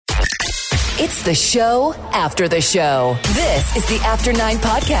It's the show after the show. This is the After 9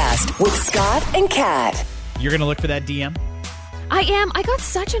 podcast with Scott and Kat. You're going to look for that DM? I am. I got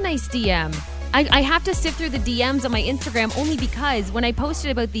such a nice DM. I have to sift through the DMs on my Instagram only because when I posted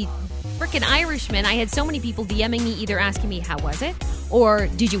about the frickin' Irishman, I had so many people DMing me either asking me, how was it? Or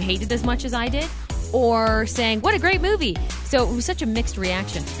did you hate it as much as I did? Or saying, what a great movie. So it was such a mixed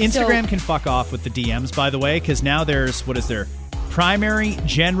reaction. Instagram can fuck off with the DMs, by the way, because now there's, primary,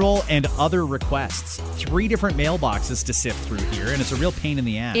 general, and other requests. 3 different mailboxes to sift through here, and it's a real pain in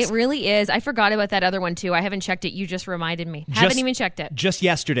the ass. It really is. I forgot about that other one, too. I haven't checked it. You just reminded me. Haven't even checked it. Just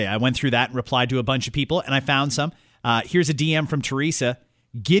yesterday, I went through that and replied to a bunch of people, and I found some. Here's a DM from Teresa.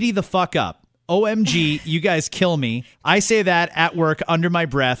 Giddy the fuck up. OMG, you guys kill me. I say that at work under my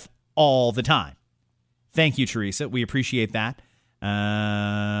breath all the time. Thank you, Teresa. We appreciate that.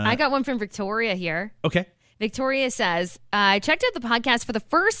 I got one from Victoria here. Okay. Victoria says, I checked out the podcast for the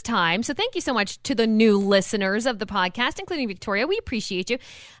first time, so thank you so much to the new listeners of the podcast, including Victoria. We appreciate you.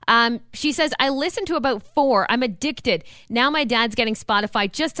 She says, I listened to about 4. I'm addicted. Now my dad's getting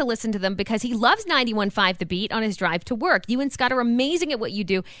Spotify just to listen to them because he loves 91.5 The Beat on his drive to work. You and Scott are amazing at what you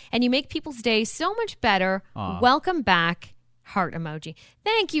do, and you make people's day so much better. Aww. Welcome back. Heart emoji.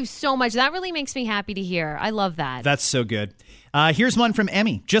 Thank you so much. That really makes me happy to hear. I love that. That's so good. Here's one from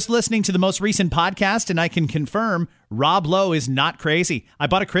Emmy. Just listening to the most recent podcast, and I can confirm Rob Lowe is not crazy. I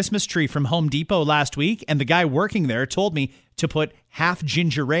bought a Christmas tree from Home Depot last week, and the guy working there told me to put half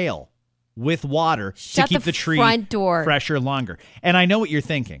ginger ale with water to keep the tree front door fresher longer. And I know what you're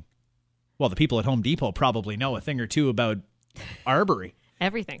thinking. Well, the people at Home Depot probably know a thing or two about arbory.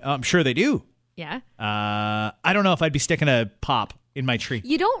 Everything. I'm sure they do. Yeah. I don't know if I'd be sticking a pop in my tree.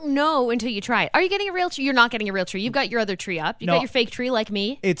 You don't know until you try it. Are you getting a real tree? You're not getting a real tree. You've got your other tree up. You got your fake tree like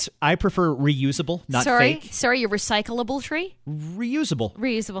me. I prefer reusable, not fake. Sorry, your recyclable tree? Reusable.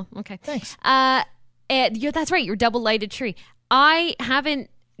 Reusable. Okay. Thanks. That's right. Your double-lighted tree. I haven't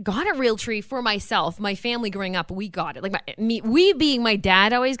got a real tree for myself. My family growing up, we got it. We being my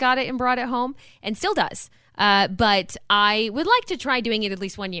dad always got it and brought it home and still does. But I would like to try doing it at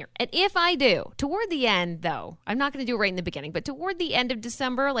least one year. And if I do, toward the end, though, I'm not going to do it right in the beginning, but toward the end of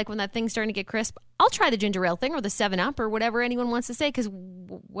December, like when that thing's starting to get crisp, I'll try the ginger ale thing or the 7-Up or whatever anyone wants to say, because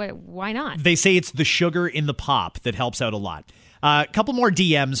why not? They say it's the sugar in the pop that helps out a lot. A couple more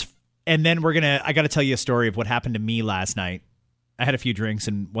DMs, and then I got to tell you a story of what happened to me last night. I had a few drinks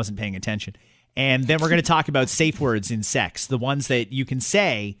and wasn't paying attention. And then we're going to talk about safe words in sex, the ones that you can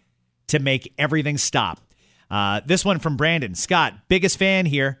say to make everything stop. This one from Brandon. Scott, biggest fan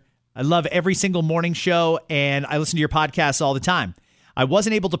here. I love every single morning show, and I listen to your podcasts all the time. I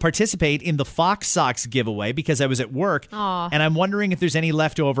wasn't able to participate in the Fox Socks giveaway because I was at work, and I'm wondering if there's any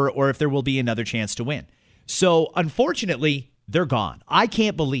left over or if there will be another chance to win. So, unfortunately, they're gone. I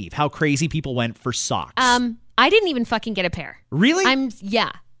can't believe how crazy people went for socks. I didn't even fucking get a pair. Really?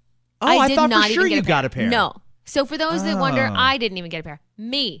 Yeah. Oh, I thought for sure you got a pair. No. So, for those that wonder, I didn't even get a pair.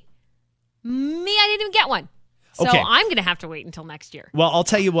 Me, I didn't even get one. So okay. I'm going to have to wait until next year. Well, I'll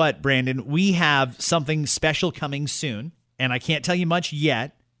tell you what, Brandon, we have something special coming soon, and I can't tell you much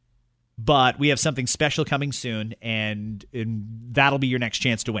yet, but we have something special coming soon, and that'll be your next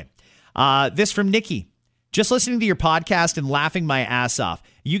chance to win. This from Nikki. Just listening to your podcast and laughing my ass off.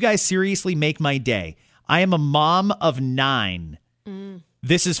 You guys seriously make my day. I am a mom of 9.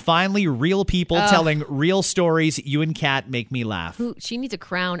 This is finally real people telling real stories. You and Kat make me laugh. She needs a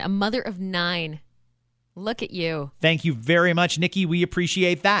crown. A mother of 9. Look at you. Thank you very much, Nikki. We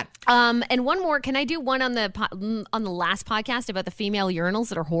appreciate that. And one more. Can I do one on the last podcast about the female urinals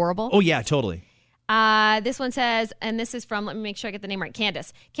that are horrible? Oh, yeah, totally. This one says, and this is from, let me make sure I get the name right,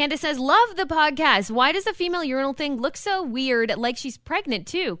 Candace. Candace says, love the podcast. Why does the female urinal thing look so weird? Like she's pregnant,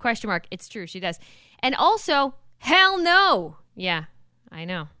 too? ? It's true. She does. And also, hell no. Yeah, I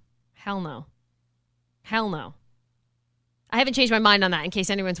know. Hell no. Hell no. I haven't changed my mind on that, in case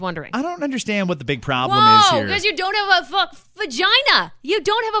anyone's wondering. I don't understand what the big problem is here. Because you don't have a vagina. You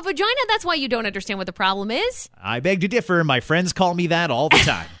don't have a vagina. That's why you don't understand what the problem is. I beg to differ. My friends call me that all the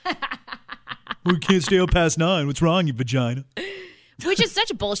time. We can't stay up past 9. What's wrong, you vagina? Which is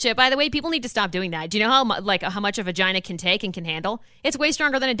such bullshit, by the way. People need to stop doing that. Do you know how much a vagina can take and can handle? It's way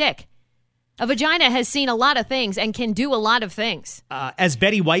stronger than a dick. A vagina has seen a lot of things and can do a lot of things. As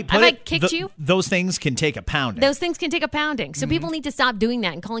Betty White put it, have I kicked you? Those things can take a pounding. Those things can take a pounding. So people need to stop doing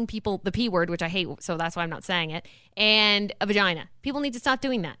that and calling people the P word, which I hate, so that's why I'm not saying it, and a vagina. People need to stop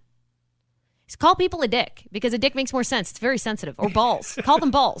doing that. Just call people a dick, because a dick makes more sense. It's very sensitive. Or balls. Call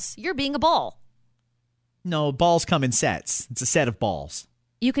them balls. You're being a ball. No, balls come in sets. It's a set of balls.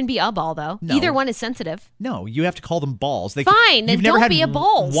 You can be a ball, though. No. Either one is sensitive. No, you have to call them balls. Fine, then You've never don't had be a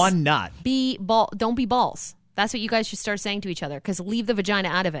balls. one nut. Don't be balls. That's what you guys should start saying to each other, because leave the vagina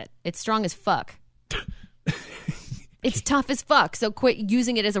out of it. It's strong as fuck. It's tough as fuck, so quit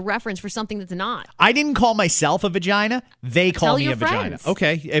using it as a reference for something that's not. I didn't call myself a vagina. They call me a vagina.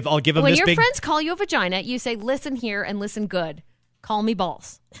 Okay, if I'll give them When this your big... friends call you a vagina, you say, listen here and listen good. Call me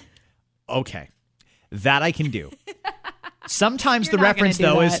balls. Okay, that I can do. Sometimes the not reference,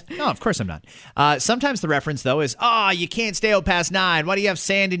 gonna do though, that. is... No, of course I'm not. Sometimes the reference, though, is, you can't stay out past 9. Why do you have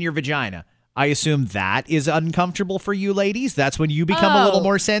sand in your vagina? I assume that is uncomfortable for you ladies. That's when you become a little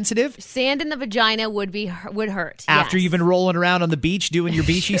more sensitive. Sand in the vagina would hurt. After yes. you've been rolling around on the beach doing your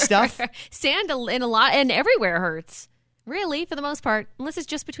beachy stuff. Sand in a lot and everywhere hurts. Really, for the most part, unless it's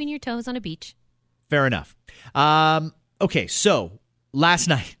just between your toes on a beach. Fair enough. Okay, so last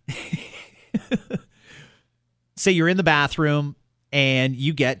night, say you're in the bathroom and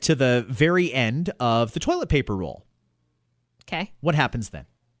you get to the very end of the toilet paper roll. Okay. What happens then?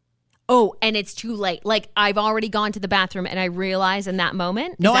 Oh, and it's too late. Like, I've already gone to the bathroom and I realize in that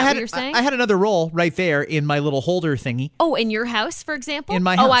moment. No, is that I had what you're saying? I had another roll right there in my little holder thingy. Oh, in your house, for example? In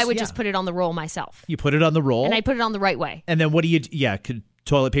my Oh, house, I would yeah. just put it on the roll myself. You put it on the roll. And I put it on the right way. And then what do you... Yeah,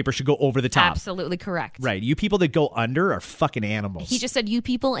 toilet paper should go over the top. Absolutely correct. Right. You people that go under are fucking animals. He just said you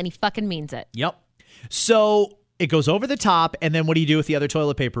people and he fucking means it. Yep. So it goes over the top, and then what do you do with the other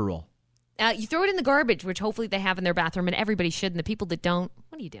toilet paper roll? You throw it in the garbage, which hopefully they have in their bathroom, and everybody should. And the people that don't,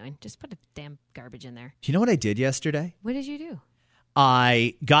 what are you doing? Just put the damn garbage in there. Do you know what I did yesterday? What did you do?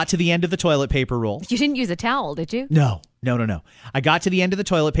 I got to the end of the toilet paper roll. You didn't use a towel, did you? No. I got to the end of the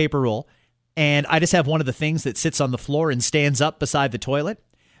toilet paper roll, and I just have one of the things that sits on the floor and stands up beside the toilet.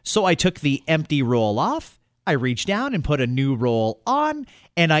 So I took the empty roll off. I reached down and put a new roll on,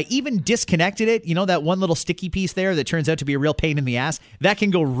 and I even disconnected it. You know that one little sticky piece there that turns out to be a real pain in the ass? That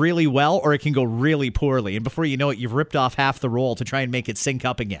can go really well or it can go really poorly. And before you know it, you've ripped off half the roll to try and make it sync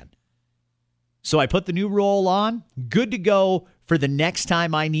up again. So I put the new roll on, good to go for the next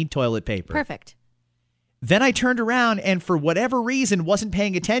time I need toilet paper. Perfect. Then I turned around and for whatever reason wasn't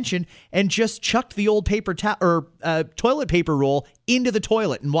paying attention and just chucked the old toilet paper roll into the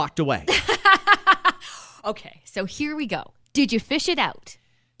toilet and walked away. Okay, so here we go. Did you fish it out?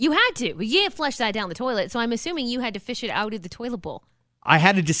 You had to. You can't flush that down the toilet, so I'm assuming you had to fish it out of the toilet bowl. I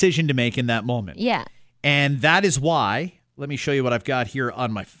had a decision to make in that moment. Yeah. And that is why, let me show you what I've got here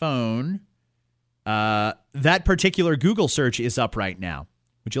on my phone. That particular Google search is up right now.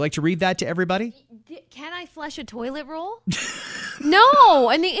 Would you like to read that to everybody? Can I flush a toilet roll? No,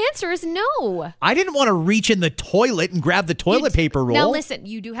 and the answer is no. I didn't want to reach in the toilet and grab the toilet paper roll. Now listen,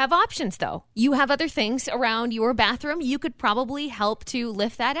 you do have options though. You have other things around your bathroom. You could probably help to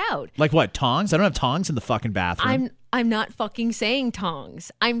lift that out. Like what, tongs? I don't have tongs in the fucking bathroom. I'm not fucking saying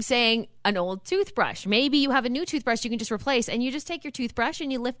tongs. I'm saying an old toothbrush. Maybe you have a new toothbrush you can just replace, and you just take your toothbrush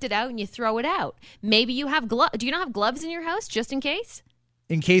and you lift it out and you throw it out. Maybe you have gloves. Do you not have gloves in your house just in case?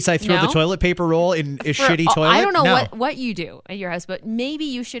 In case I throw the toilet paper roll in a shitty toilet? I don't know what you do at your house, but maybe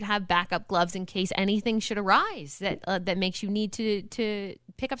you should have backup gloves in case anything should arise that makes you need to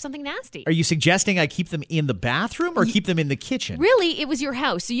pick up something nasty. Are you suggesting I keep them in the bathroom or keep them in the kitchen? Really, it was your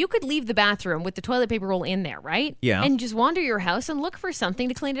house, so you could leave the bathroom with the toilet paper roll in there, right? Yeah. And just wander your house and look for something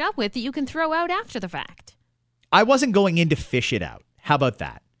to clean it up with that you can throw out after the fact. I wasn't going in to fish it out. How about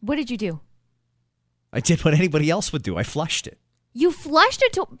that? What did you do? I did what anybody else would do. I flushed it. You flushed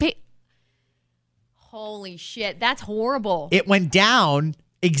it to... Holy shit, that's horrible. It went down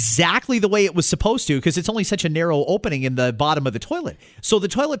exactly the way it was supposed to because it's only such a narrow opening in the bottom of the toilet. So the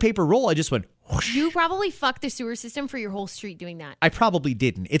toilet paper roll, I just went whoosh. You probably fucked the sewer system for your whole street doing that. I probably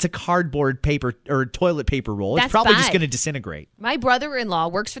didn't. It's a cardboard paper or toilet paper roll. That's it's probably just bad. going to disintegrate. My brother-in-law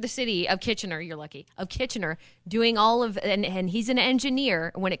works for the city of Kitchener, you're lucky, of Kitchener, doing all of, and he's an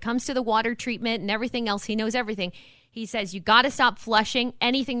engineer. When it comes to the water treatment and everything else, he knows everything. He says, you got to stop flushing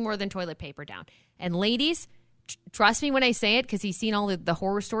anything more than toilet paper down. And ladies, trust me when I say it, because he's seen all the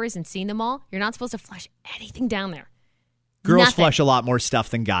horror stories and seen them all. You're not supposed to flush anything down there. Girls Nothing. flush a lot more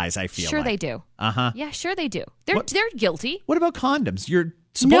stuff than guys, I feel Sure like. they do. Uh-huh. Yeah, sure they do. They're guilty. What about condoms? You're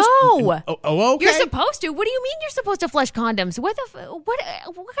supposed No. Oh, okay. You're supposed to. What do you mean you're supposed to flush condoms? What kind of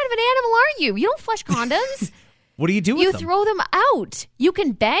an animal are you? You don't flush condoms. What do you do with You them? throw them out. You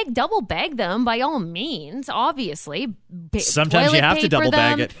can double bag them by all means, obviously. Sometimes you have to double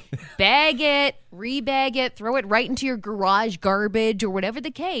bag it. Bag it, rebag it, throw it right into your garage garbage or whatever the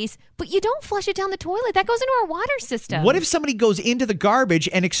case, but you don't flush it down the toilet. That goes into our water system. What if somebody goes into the garbage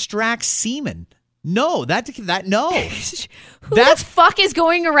and extracts semen? No, no. Who the fuck is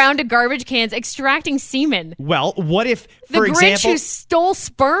going around to garbage cans extracting semen? Well, what if, The for Grinch example, who stole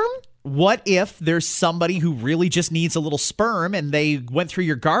sperm? what if there's somebody who really just needs a little sperm and they went through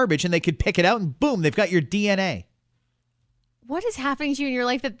your garbage and they could pick it out and boom, they've got your DNA? What is happening to you in your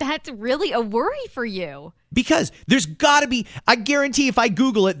life that's really a worry for you? Because there's got to be, I guarantee if I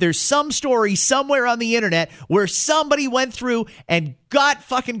Google it, there's some story somewhere on the internet where somebody went through and got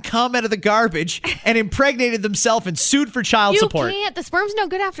fucking cum out of the garbage and impregnated themselves and sued for child support. You can't. The sperm's no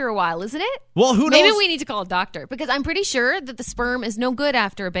good after a while, isn't it? Well, who knows? Maybe we need to call a doctor because I'm pretty sure that the sperm is no good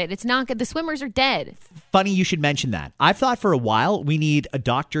after a bit. It's not good. The swimmers are dead. Funny you should mention that. I've thought for a while we need a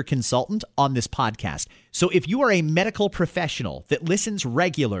doctor consultant on this podcast. So if you are a medical professional that listens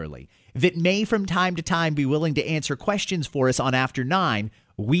regularly, that may from time to time be willing to answer questions for us on After 9,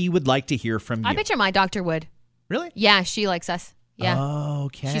 we would like to hear from you. I bet you my doctor would. Really? Yeah, she likes us. Yeah.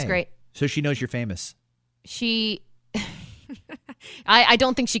 Okay. She's great. So she knows you're famous. She... I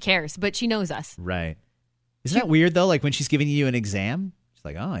don't think she cares, but she knows us. Right. Isn't that weird, though? Like when she's giving you an exam, she's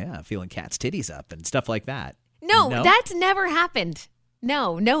like, oh, yeah, feeling Kat's titties up and stuff like that. No, that's never happened.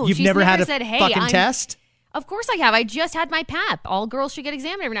 No. You've She's never had a said, hey, fucking test? Of course I have. I just had my PAP. All girls should get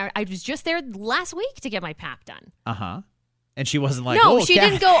examined every now. I was just there last week to get my PAP done. Uh-huh. And she wasn't like, no, oh, she Kat.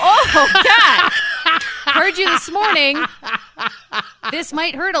 didn't go, oh, Kat. Heard you this morning. This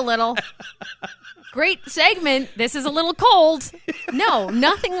might hurt a little. Great segment. This is a little cold. No,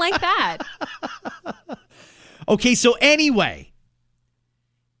 nothing like that. Okay, so anyway,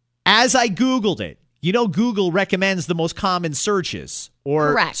 as I Googled it, you know Google recommends the most common searches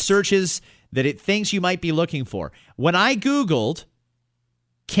or Correct. searches that it thinks you might be looking for. When I Googled,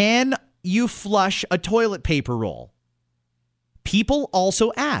 can you flush a toilet paper roll? People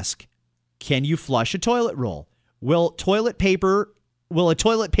also ask, can you flush a toilet roll? Will a toilet paper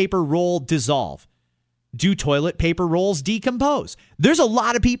roll dissolve? Do toilet paper rolls decompose? There's a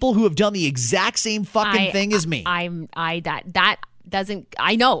lot of people who have done the exact same fucking thing as me. That doesn't,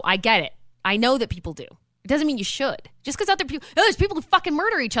 I know, I get it. I know that people do. It doesn't mean you should. Just because other people, there's people who fucking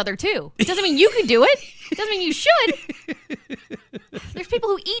murder each other too. It doesn't mean you can do it. It doesn't mean you should. There's people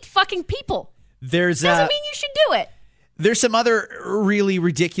who eat fucking people. There's Doesn't mean you should do it. There's some other really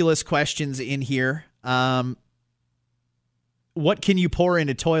ridiculous questions in here. What can you pour in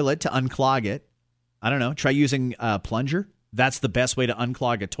a toilet to unclog it? I don't know. Try using a plunger. That's the best way to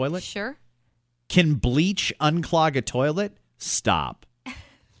unclog a toilet. Sure. Can bleach unclog a toilet? Stop.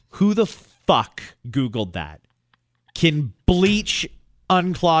 Who the fuck Googled that? Can bleach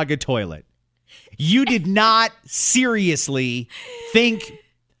unclog a toilet? You did not seriously think,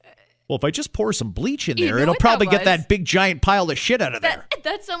 well, if I just pour some bleach in there, it'll probably get that big giant pile of shit out of there.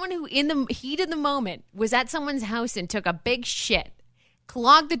 That's someone who, in the heat of the moment, was at someone's house and took a big shit,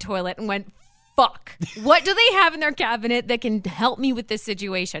 clogged the toilet, and went, fuck. What do they have in their cabinet that can help me with this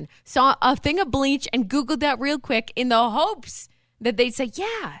situation? Saw a thing of bleach and Googled that real quick in the hopes that they'd say,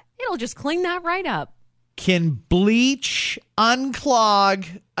 yeah, it'll just clean that right up. Can bleach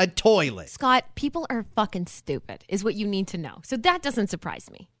unclog a toilet? Scott, people are fucking stupid, is what you need to know. So that doesn't surprise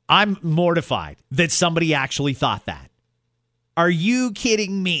me. I'm mortified that somebody actually thought that. Are you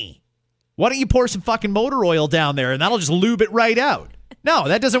kidding me? Why don't you pour some fucking motor oil down there and that'll just lube it right out? No,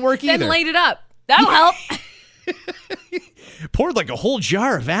 that doesn't work either. Then light it up. That'll help. Poured like a whole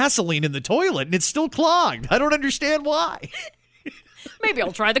jar of Vaseline in the toilet and it's still clogged. I don't understand why. Maybe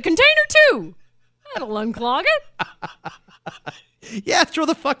I'll try the container too. That'll unclog it. Yeah, throw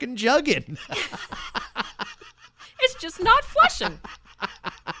the fucking jug in. It's just not flushing.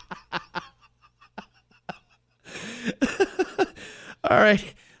 All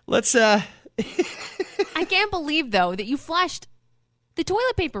right, let's I can't believe though that you flushed the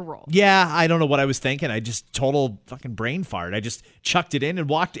toilet paper roll. Yeah, I don't know what I was thinking. I just total fucking brain fart. I just chucked it in and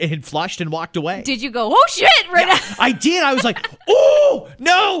walked and flushed and walked away. Did you go, oh shit, right now? I did. I was like, oh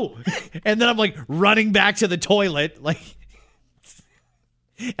no. And then I'm like running back to the toilet, like,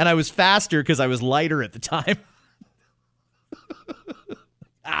 and I was faster because I was lighter at the time.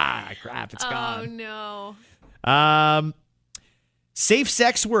 Crap, it's gone. Oh no. Safe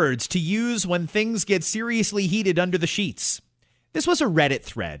sex words to use when things get seriously heated under the sheets. This was a Reddit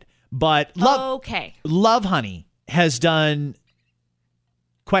thread, but Love Honey has done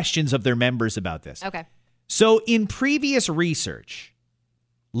questions of their members about this. Okay. So in previous research,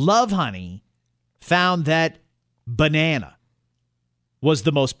 Love Honey found that banana was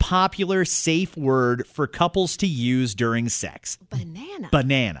the most popular safe word for couples to use during sex.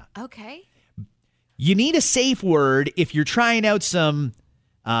 Banana. Okay. You need a safe word if you're trying out some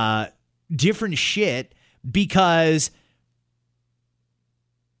different shit because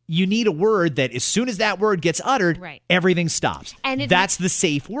you need a word that as soon as that word gets uttered, Right. everything stops. And that's the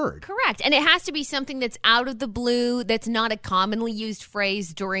safe word. Correct. And it has to be something that's out of the blue, that's not a commonly used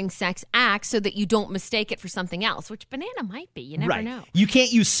phrase during sex acts, so that you don't mistake it for something else, which banana might be. You never know. You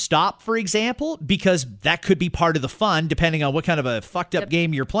can't use stop, for example, because that could be part of the fun, depending on what kind of a fucked up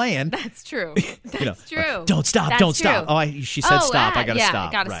game you're playing. That's true. That's true. Like, don't stop, That's don't true. stop. Oh, she said stop. I got to yeah,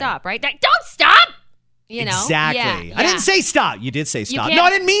 stop. Gotta Right. stop, right? Don't stop! You know? Exactly. Yeah, I didn't yeah. say stop. You did say You stop. can't- No, I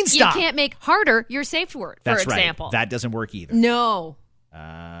didn't mean stop. You can't make harder your safe word, That's for example. right. That doesn't work either. No.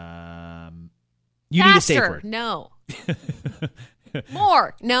 You need a safe Faster. word. No.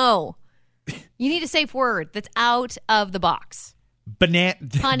 More. No. You need a safe word that's out of the box. Banana.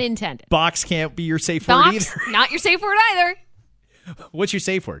 Pun intended. Box can't be your safe word Box, either. not your safe word either. What's your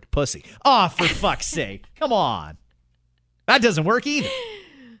safe word? Pussy. Oh, for fuck's sake. Come on. That doesn't work either.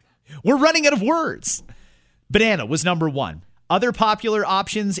 We're running out of words. Banana was number 1. Other popular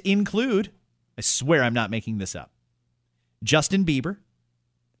options include, I swear I'm not making this up, Justin Bieber.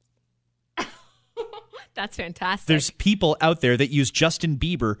 That's fantastic. There's people out there that use Justin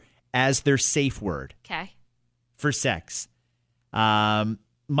Bieber as their safe word Okay. for sex.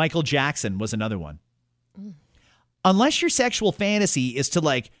 Michael Jackson was another one. Unless your sexual fantasy is to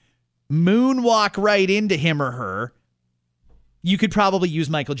like moonwalk right into him or her, you could probably use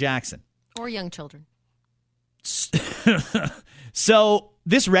Michael Jackson. Or young children. So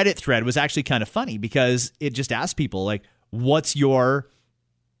this Reddit thread was actually kind of funny because it just asked people, like, what's your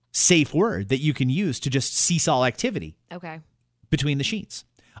safe word that you can use to just cease all activity Okay. between the sheets?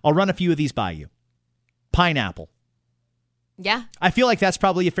 I'll run a few of these by you. Pineapple. Yeah. I feel like that's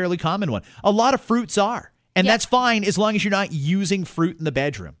probably a fairly common one. A lot of fruits are. And Yeah. that's fine as long as you're not using fruit in the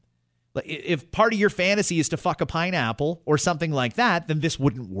bedroom. Like, if part of your fantasy is to fuck a pineapple or something like that, then this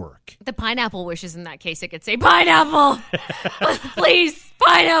wouldn't work. The pineapple wishes in that case, it could say, pineapple! Please,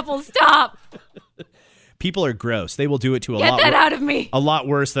 pineapple, stop! People are gross. They will do it to Get that out of me. a lot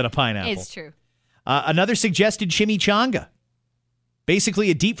worse than a pineapple. It's true. Another suggested chimichanga. Basically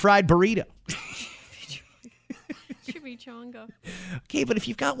a deep fried burrito. Chimichanga. Okay, but if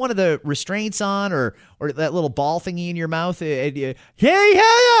you've got one of the restraints on or that little ball thingy in your mouth, hey,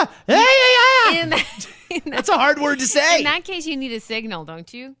 yeah. That's a hard word to say. In that case, you need a signal,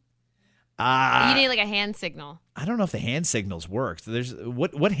 don't you? You need like a hand signal. I don't know if the hand signals work. There's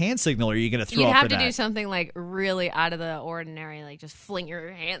what hand signal are you going to throw You'd up have for to that? do something like really out of the ordinary, like just fling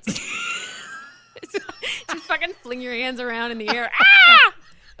your hands. Just fucking fling your hands around in the air. Ah!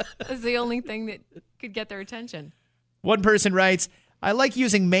 That's the only thing that could get their attention. One person writes, I like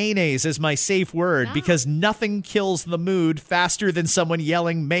using mayonnaise as my safe word because nothing kills the mood faster than someone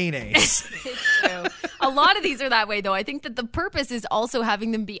yelling mayonnaise. It's true. A lot of these are that way, though. I think that the purpose is also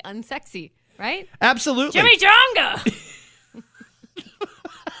having them be unsexy, right? Absolutely. Chimichanga!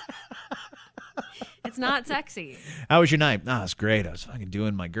 It's not sexy. How was your night? Oh, it's great. I was fucking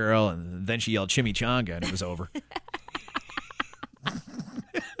doing my girl, and then she yelled chimichanga, and it was over.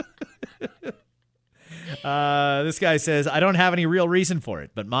 This guy says, I don't have any real reason for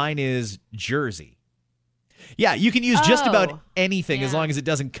it, but mine is Jersey. Yeah, you can use just about anything as long as it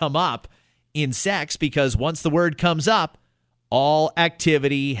doesn't come up in sex, because once the word comes up, all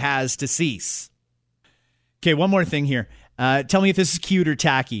activity has to cease. Okay, one more thing here. Tell me if this is cute or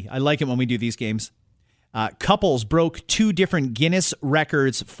tacky. I like it when we do these games. Couples broke 2 different Guinness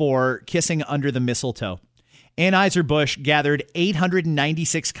records for kissing under the mistletoe. Anheuser-Busch gathered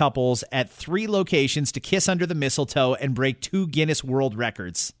 896 couples at 3 locations to kiss under the mistletoe and break 2 Guinness World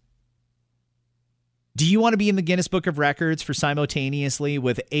Records. Do you want to be in the Guinness Book of Records for simultaneously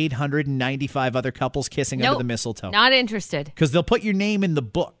with 895 other couples kissing under the mistletoe? Not interested. Because they'll put your name in the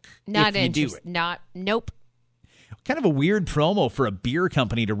book Not if you do interested. it. Nope. Kind of a weird promo for a beer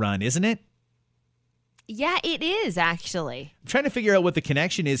company to run, isn't it? Yeah, it is, actually. I'm trying to figure out what the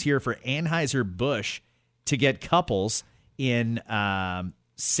connection is here for Anheuser-Busch to get couples in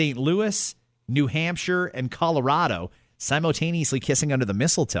St. Louis, New Hampshire, and Colorado simultaneously kissing under the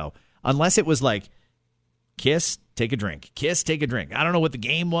mistletoe. Unless it was like, kiss, take a drink. Kiss, take a drink. I don't know what the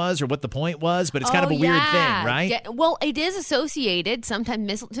game was or what the point was, but it's kind of a weird thing, right? Yeah. Well, it is associated. Sometimes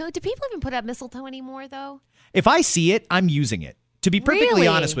mistletoe. Do people even put up mistletoe anymore, though? If I see it, I'm using it. To be perfectly Really?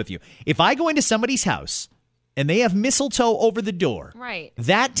 honest with you, if I go into somebody's house and they have mistletoe over the door, Right.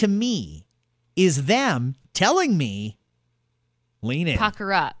 that to me is them telling me, lean in.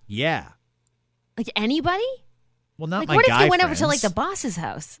 Pucker up. Yeah. Like anybody? Well, not Like, my what guy if you went over to friends. like the boss's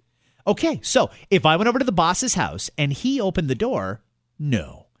house? Okay, so if I went over to the boss's house and he opened the door,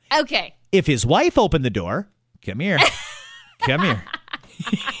 no. Okay. If his wife opened the door, come here. Come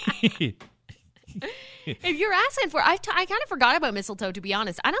here. If you're asking for, I kind of forgot about mistletoe, to be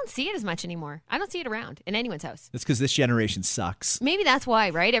honest. I don't see it as much anymore. I don't see it around in anyone's house. That's because this generation sucks. Maybe that's why,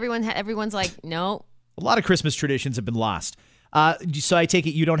 right? Everyone's like, no. A lot of Christmas traditions have been lost. So I take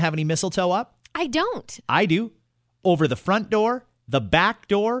it you don't have any mistletoe up? I don't. I do. Over the front door, the back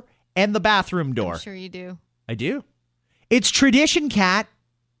door, and the bathroom door. I'm sure you do. I do. It's tradition, Kat.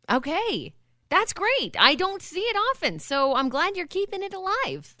 Okay. That's great. I don't see it often, so I'm glad you're keeping it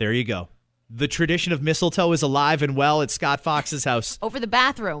alive. There you go. The tradition of mistletoe is alive and well at Scott Fox's house. Over the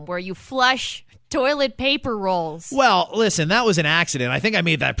bathroom where you flush toilet paper rolls. Well, listen, that was an accident. I think I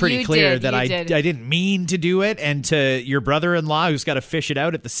made that pretty clear that I didn't mean to do it. And to your brother-in-law who's got to fish it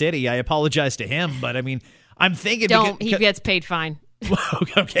out at the city, I apologize to him. But I mean, I'm thinking... He gets paid fine.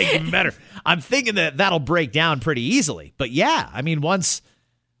 Okay, even better. I'm thinking that'll break down pretty easily. But yeah, I mean, once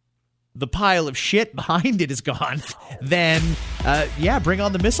the pile of shit behind it is gone, then bring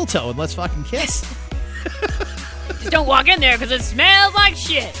on the mistletoe and let's fucking kiss. Just don't walk in there because it smells like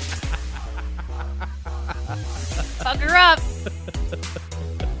shit. Fuck her up.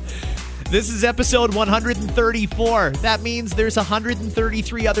 This is episode 134. That means there's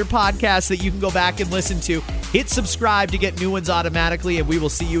 133 other podcasts that you can go back and listen to. Hit subscribe to get new ones automatically, and we will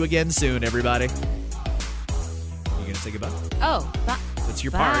see you again soon, everybody. You gonna say goodbye? Oh, bye. That's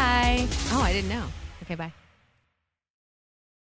your part. Bye. Oh, I didn't know. Okay, bye.